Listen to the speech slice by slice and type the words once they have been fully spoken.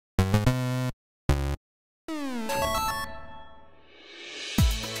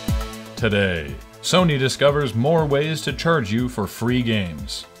Today, Sony discovers more ways to charge you for free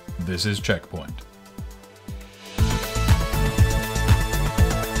games. This is CheckPoint.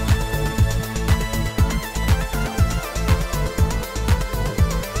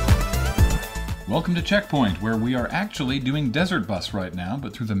 Welcome to CheckPoint, where we are actually doing Desert Bus right now,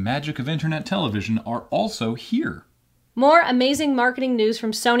 but through the magic of internet television are also here. More amazing marketing news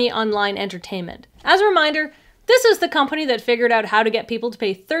from Sony Online Entertainment. As a reminder, this is the company that figured out how to get people to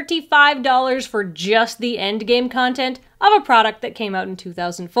pay $35 for just the endgame content of a product that came out in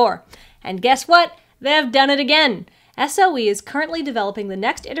 2004. And guess what? They've done it again. SOE is currently developing the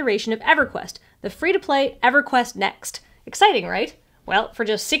next iteration of Everquest, the free-to-play Everquest Next. Exciting, right? Well, for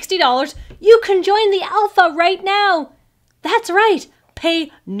just $60, you can join the alpha right now! That's right!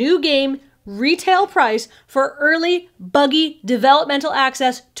 Pay new game, retail price for early, buggy, developmental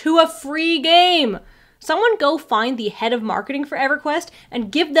access to a free game! Someone go find the head of marketing for Everquest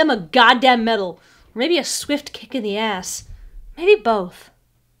and give them a goddamn medal. Or maybe a swift kick in the ass. Maybe both.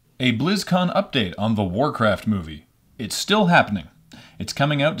 A BlizzCon update on the Warcraft movie. It's still happening. It's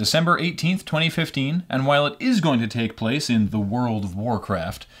coming out December 18th, 2015, and while it is going to take place in the World of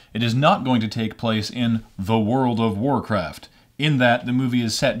Warcraft, it is not going to take place in the World of Warcraft, in that the movie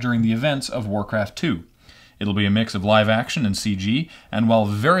is set during the events of Warcraft 2. It'll be a mix of live action and CG, and while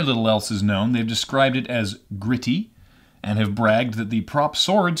very little else is known, they've described it as gritty, and have bragged that the prop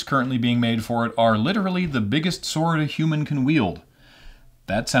swords currently being made for it are literally the biggest sword a human can wield.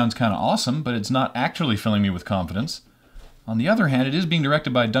 That sounds kind of awesome, but it's not actually filling me with confidence. On the other hand, it is being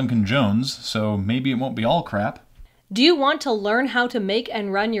directed by Duncan Jones, so maybe it won't be all crap. Do you want to learn how to make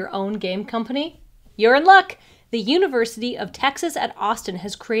and run your own game company? You're in luck! The University of Texas at Austin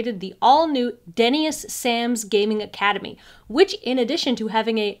has created the all-new Dennius Sam's Gaming Academy, which, in addition to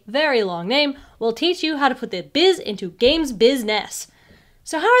having a very long name, will teach you how to put the biz into games business.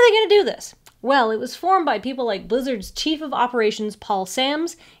 So how are they going to do this? Well, it was formed by people like Blizzard's Chief of Operations Paul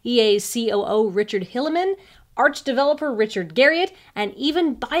Sams, EA's COO Richard Hilleman, Arch developer Richard Garriott, and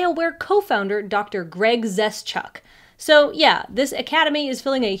even BioWare co-founder Dr. Greg Zeschuk. So yeah, this academy is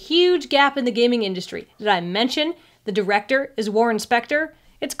filling a huge gap in the gaming industry. Did I mention the director is Warren Spector?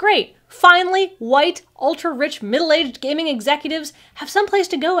 It's great. Finally, white, ultra-rich, middle-aged gaming executives have someplace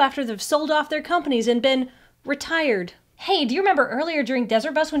to go after they've sold off their companies and been retired. Hey, do you remember earlier during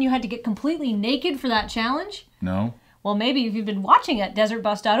Desert Bus when you had to get completely naked for that challenge? No. Well, maybe if you've been watching at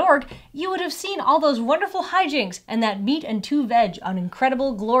desertbus.org, you would have seen all those wonderful hijinks and that meat and two veg on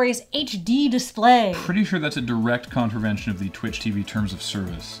incredible, glorious HD display. Pretty sure that's a direct contravention of the Twitch TV terms of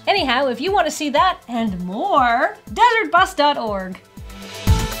service. Anyhow, if you want to see that and more, desertbus.org.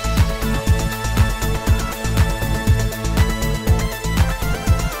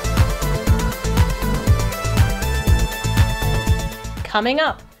 Coming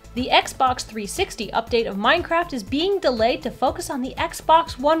up, the Xbox 360 update of Minecraft is being delayed to focus on the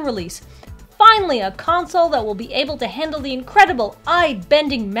Xbox One release. Finally, a console that will be able to handle the incredible,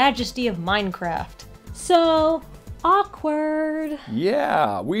 eye-bending majesty of Minecraft. So awkward.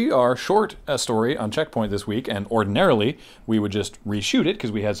 Yeah, we are short a story on CheckPoint this week, and ordinarily we would just reshoot it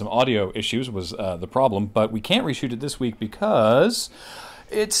because we had some audio issues was the problem, but we can't reshoot it this week because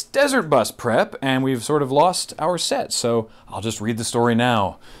it's Desert Bus prep and we've sort of lost our set, so I'll just read the story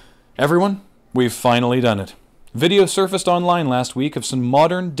now. Everyone, we've finally done it. Video surfaced online last week of some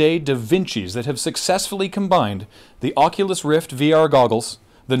modern-day Da Vincis that have successfully combined the Oculus Rift VR goggles,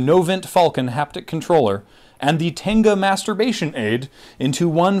 the Novint Falcon haptic controller, and the Tenga masturbation aid into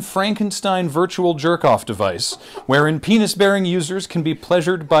one Frankenstein virtual jerk-off device, wherein penis-bearing users can be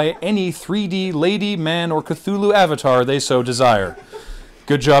pleasured by any 3D lady, man, or Cthulhu avatar they so desire.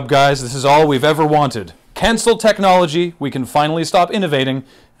 Good job, guys. This is all we've ever wanted. Cancel technology. We can finally stop innovating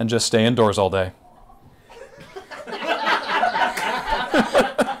and just stay indoors all day.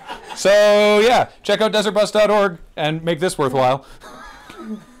 So, yeah, check out desertbus.org and make this worthwhile.